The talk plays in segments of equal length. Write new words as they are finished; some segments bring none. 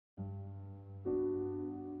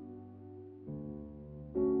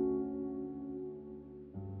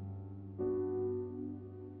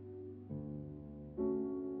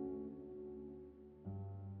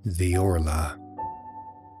The Horla.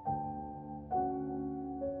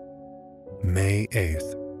 May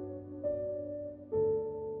 8th.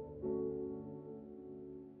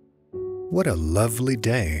 What a lovely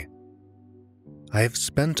day! I have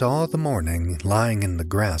spent all the morning lying in the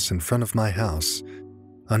grass in front of my house,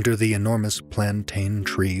 under the enormous plantain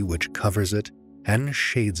tree which covers it and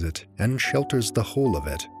shades it and shelters the whole of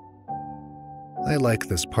it. I like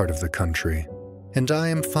this part of the country, and I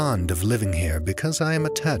am fond of living here because I am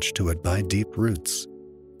attached to it by deep roots,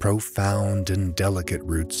 profound and delicate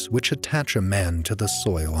roots which attach a man to the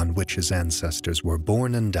soil on which his ancestors were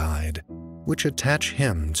born and died, which attach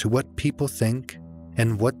him to what people think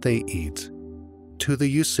and what they eat, to the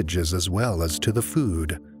usages as well as to the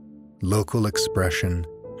food, local expression,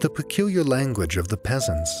 the peculiar language of the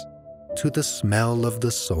peasants, to the smell of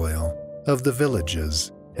the soil, of the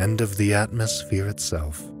villages, and of the atmosphere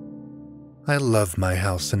itself. I love my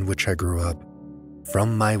house in which I grew up.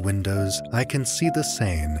 From my windows I can see the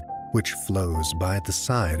Seine, which flows by the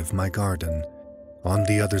side of my garden, on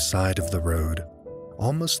the other side of the road,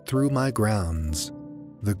 almost through my grounds,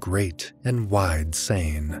 the great and wide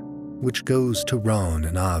Seine, which goes to Rhône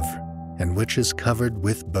and Havre, and which is covered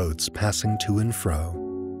with boats passing to and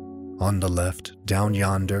fro. On the left, down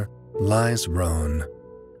yonder, lies Rhône,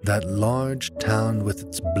 that large town with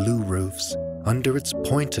its blue roofs, under its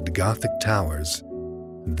pointed Gothic towers.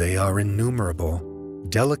 They are innumerable,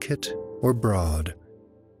 delicate or broad,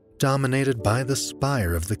 dominated by the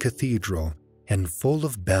spire of the cathedral, and full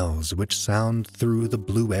of bells which sound through the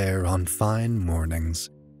blue air on fine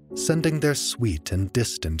mornings, sending their sweet and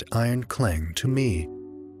distant iron clang to me,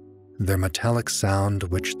 their metallic sound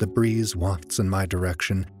which the breeze wafts in my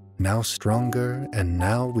direction, now stronger and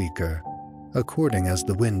now weaker, according as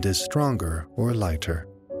the wind is stronger or lighter.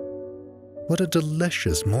 What a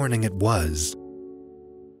delicious morning it was!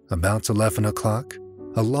 About 11 o'clock,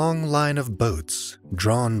 a long line of boats,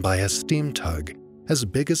 drawn by a steam tug as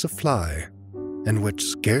big as a fly, and which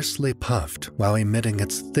scarcely puffed while emitting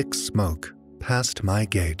its thick smoke, passed my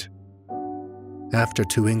gate. After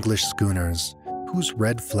 2 English schooners, whose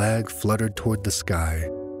red flag fluttered toward the sky,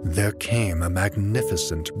 there came a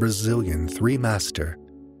magnificent Brazilian 3-master.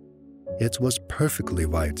 It was perfectly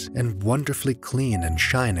white and wonderfully clean and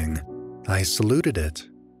shining. I saluted it.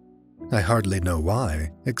 I hardly know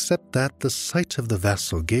why, except that the sight of the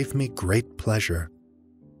vessel gave me great pleasure.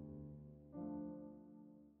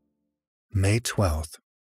 May 12th.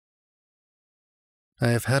 I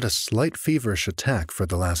have had a slight feverish attack for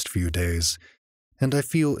the last few days, and I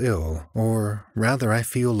feel ill, or rather I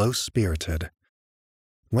feel low-spirited.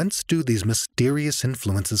 Whence do these mysterious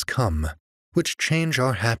influences come, which change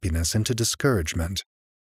our happiness into discouragement,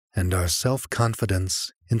 and our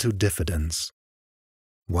self-confidence into diffidence?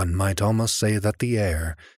 One might almost say that the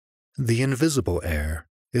air, the invisible air,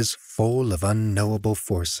 is full of unknowable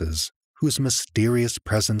forces, whose mysterious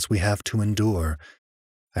presence we have to endure.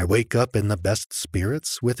 I wake up in the best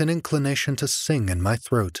spirits with an inclination to sing in my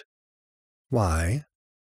throat. Why?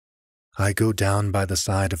 I go down by the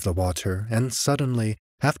side of the water, and suddenly,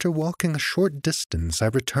 after walking a short distance, I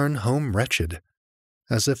return home wretched,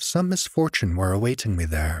 as if some misfortune were awaiting me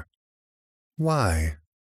there. Why?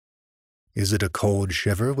 Is it a cold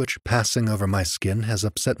shiver which, passing over my skin, has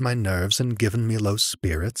upset my nerves and given me low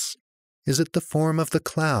spirits? Is it the form of the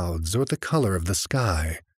clouds, or the color of the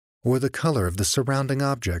sky, or the color of the surrounding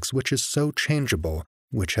objects which is so changeable,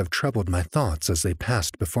 which have troubled my thoughts as they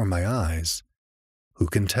passed before my eyes? Who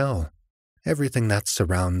can tell? Everything that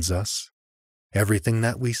surrounds us, everything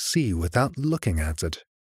that we see without looking at it,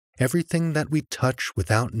 everything that we touch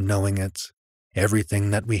without knowing it,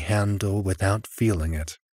 everything that we handle without feeling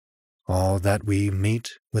it, all that we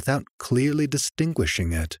meet without clearly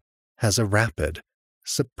distinguishing it, has a rapid,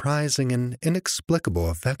 surprising and inexplicable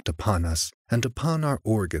effect upon us and upon our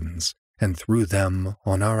organs, and through them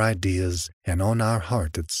on our ideas and on our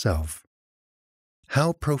heart itself.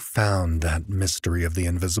 How profound that mystery of the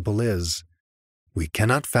invisible is! We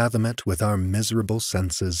cannot fathom it with our miserable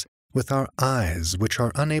senses, with our eyes which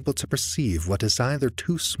are unable to perceive what is either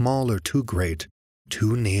too small or too great,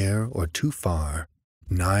 too near or too far,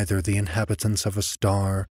 neither the inhabitants of a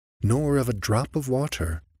star nor of a drop of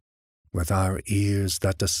water, with our ears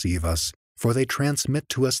that deceive us, for they transmit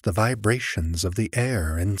to us the vibrations of the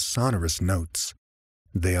air in sonorous notes.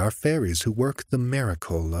 They are fairies who work the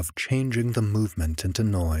miracle of changing the movement into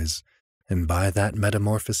noise, and by that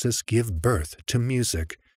metamorphosis give birth to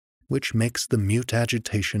music, which makes the mute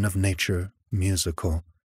agitation of nature musical.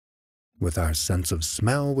 With our sense of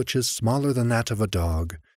smell, which is smaller than that of a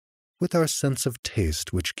dog, with our sense of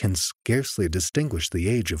taste, which can scarcely distinguish the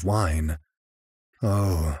age of wine.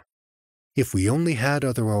 Oh, If we only had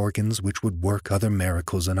other organs which would work other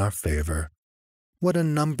miracles in our favor, what a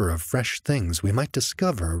number of fresh things we might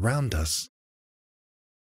discover around us.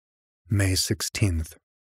 May 16th.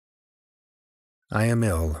 I am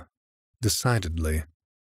ill, decidedly.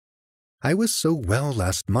 I was so well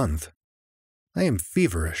last month. I am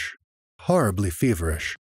feverish, horribly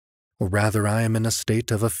feverish, or rather I am in a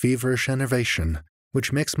state of a feverish enervation,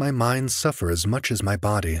 which makes my mind suffer as much as my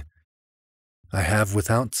body. I have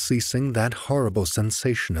without ceasing that horrible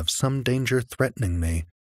sensation of some danger threatening me,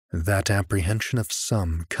 that apprehension of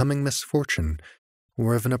some coming misfortune,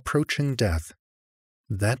 or of an approaching death,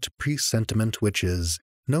 that presentiment which is,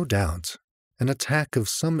 no doubt, an attack of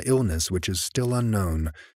some illness which is still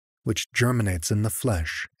unknown, which germinates in the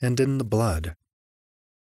flesh and in the blood.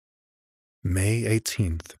 May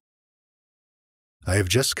 18th. I have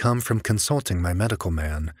just come from consulting my medical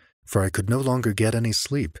man, for I could no longer get any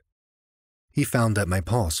sleep. He found that my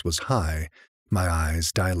pulse was high, my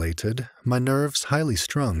eyes dilated, my nerves highly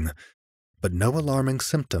strung, but no alarming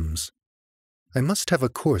symptoms. I must have a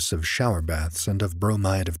course of shower baths and of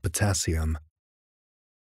bromide of potassium.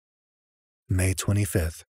 May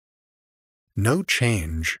 25th. No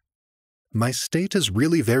change. My state is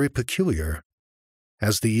really very peculiar.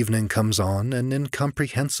 As the evening comes on, an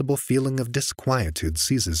incomprehensible feeling of disquietude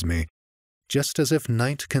seizes me, just as if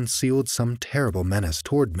night concealed some terrible menace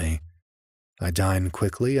toward me. I dine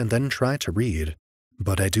quickly and then try to read,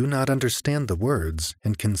 but I do not understand the words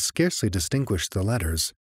and can scarcely distinguish the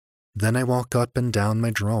letters. Then I walk up and down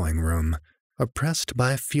my drawing room, oppressed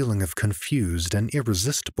by a feeling of confused and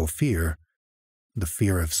irresistible fear, the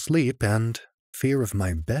fear of sleep and fear of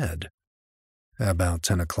my bed. About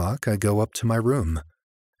 10 o'clock I go up to my room.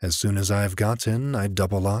 As soon as I have got in, I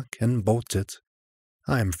double lock and bolt it.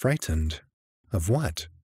 I am frightened. Of what?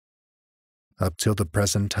 Up till the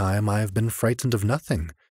present time I have been frightened of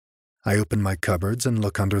nothing. I open my cupboards and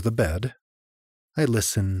look under the bed. I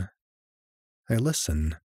listen. I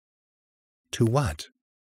listen. To what?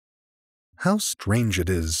 How strange it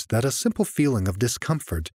is that a simple feeling of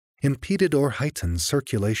discomfort, impeded or heightened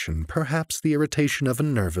circulation, perhaps the irritation of a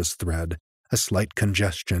nervous thread, a slight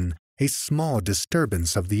congestion, a small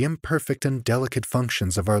disturbance of the imperfect and delicate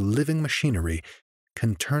functions of our living machinery,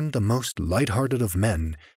 can turn the most light-hearted of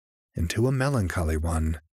men into a melancholy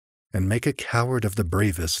one, and make a coward of the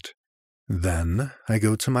bravest. Then I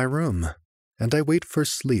go to my room, and I wait for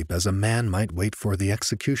sleep as a man might wait for the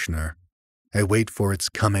executioner. I wait for its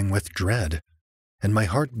coming with dread, and my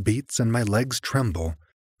heart beats and my legs tremble,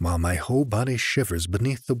 while my whole body shivers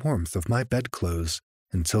beneath the warmth of my bedclothes,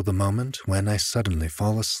 until the moment when I suddenly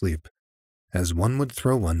fall asleep, as one would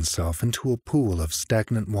throw oneself into a pool of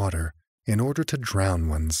stagnant water in order to drown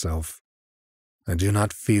oneself. I do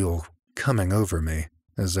not feel coming over me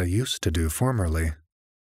as I used to do formerly.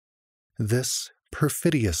 This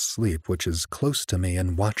perfidious sleep which is close to me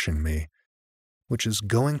and watching me, which is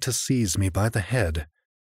going to seize me by the head,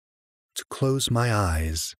 to close my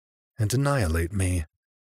eyes and annihilate me.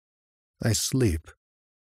 I sleep.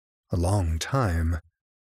 A long time.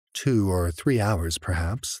 2 or 3 hours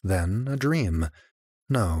perhaps, then a dream.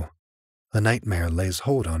 No, a nightmare lays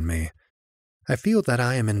hold on me. I feel that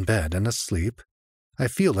I am in bed and asleep. I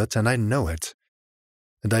feel it and I know it.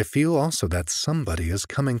 And I feel also that somebody is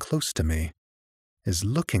coming close to me, is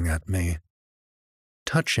looking at me,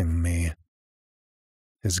 touching me,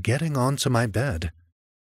 is getting onto my bed,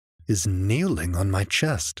 is kneeling on my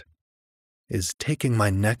chest, is taking my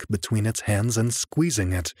neck between its hands and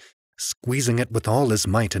squeezing it with all his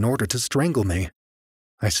might in order to strangle me.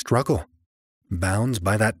 I struggle, bound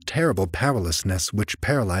by that terrible powerlessness which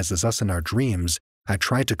paralyzes us in our dreams. I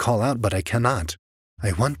try to call out, but I cannot.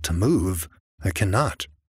 I want to move. I cannot.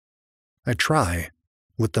 I try,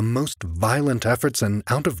 with the most violent efforts and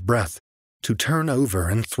out of breath, to turn over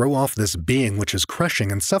and throw off this being which is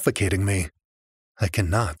crushing and suffocating me. I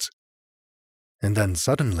cannot. And then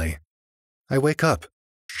suddenly, I wake up,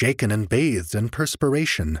 shaken and bathed in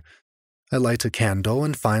perspiration. I light a candle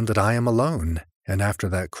and find that I am alone, and after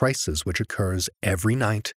that crisis which occurs every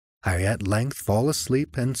night, I at length fall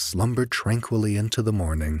asleep and slumber tranquilly into the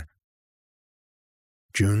morning.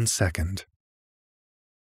 June 2nd.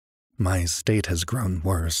 My state has grown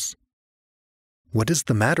worse. What is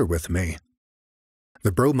the matter with me?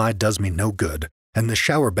 The bromide does me no good, and the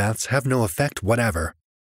shower baths have no effect whatever.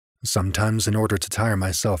 Sometimes, in order to tire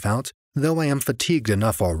myself out, though I am fatigued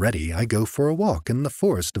enough already, I go for a walk in the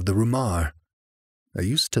forest of the Rumar. I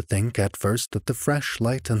used to think at first that the fresh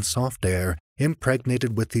light and soft air,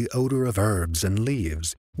 impregnated with the odor of herbs and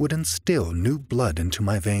leaves, would instill new blood into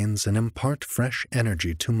my veins and impart fresh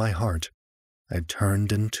energy to my heart. I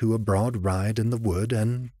turned into a broad ride in the wood,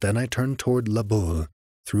 and then I turned toward La Boule,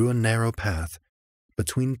 through a narrow path,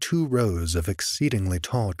 between two rows of exceedingly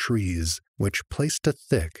tall trees, which placed a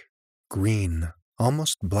thick, green,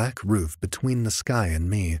 almost black roof between the sky and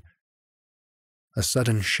me. A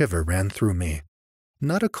sudden shiver ran through me,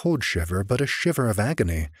 not a cold shiver, but a shiver of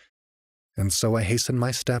agony, and so I hastened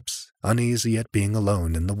my steps, uneasy at being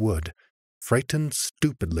alone in the wood, frightened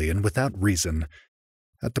stupidly and without reason,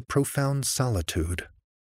 at the profound solitude.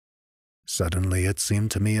 Suddenly it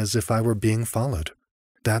seemed to me as if I were being followed,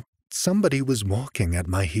 that somebody was walking at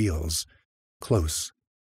my heels, close,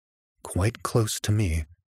 quite close to me,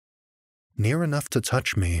 near enough to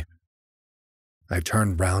touch me. I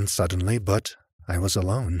turned round suddenly, but I was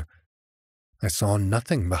alone. I saw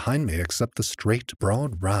nothing behind me except the straight,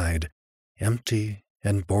 broad ride, empty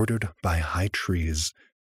and bordered by high trees.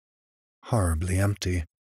 Horribly empty.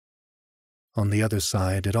 On the other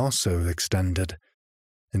side it also extended,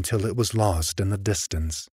 until it was lost in the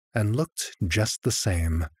distance, and looked just the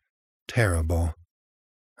same, terrible.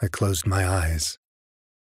 I closed my eyes.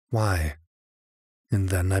 Why? And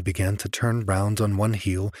then I began to turn round on one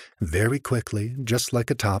heel, very quickly, just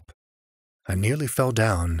like a top. I nearly fell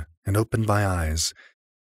down and opened my eyes.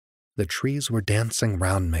 The trees were dancing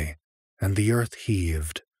round me, and the earth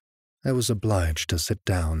heaved. I was obliged to sit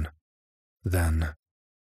down. Then,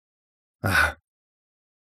 I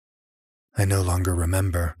no longer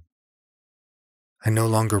remember. I no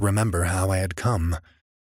longer remember how I had come.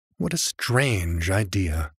 What a strange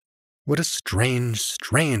idea. What a strange,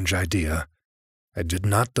 strange idea. I did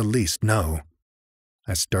not the least know.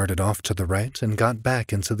 I started off to the right and got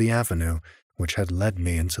back into the avenue which had led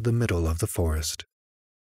me into the middle of the forest.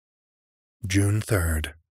 June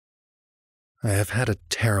 3rd. I have had a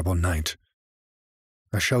terrible night.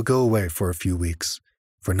 I shall go away for a few weeks,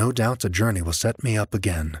 for no doubt a journey will set me up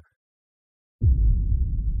again.